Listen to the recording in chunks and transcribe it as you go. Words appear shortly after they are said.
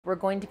we're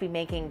going to be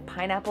making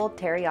pineapple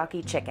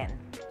teriyaki chicken.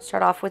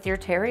 Start off with your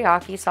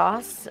teriyaki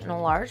sauce in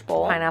a large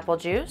bowl, pineapple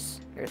juice,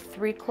 your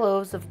 3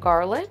 cloves of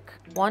garlic,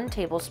 1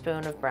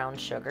 tablespoon of brown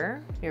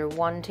sugar, your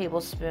 1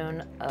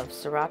 tablespoon of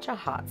sriracha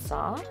hot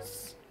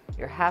sauce,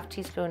 your ½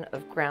 teaspoon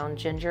of ground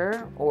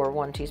ginger or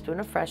 1 teaspoon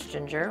of fresh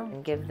ginger,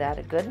 and give that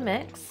a good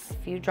mix. A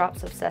few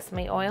drops of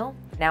sesame oil.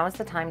 Now is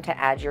the time to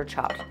add your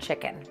chopped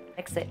chicken.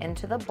 Mix it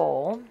into the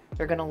bowl.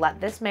 You're gonna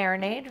let this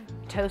marinate.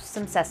 Toast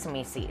some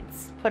sesame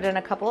seeds. Put in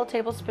a couple of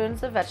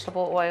tablespoons of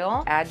vegetable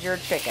oil. Add your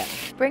chicken.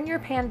 Bring your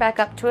pan back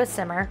up to a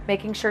simmer,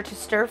 making sure to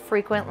stir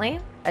frequently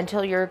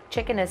until your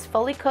chicken is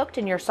fully cooked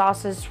and your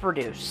sauce is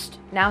reduced.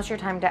 Now's your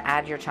time to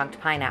add your chunked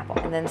pineapple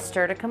and then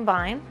stir to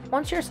combine.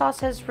 Once your sauce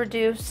has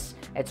reduced,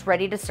 it's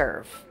ready to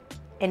serve.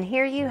 And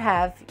here you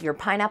have your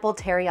pineapple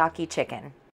teriyaki chicken.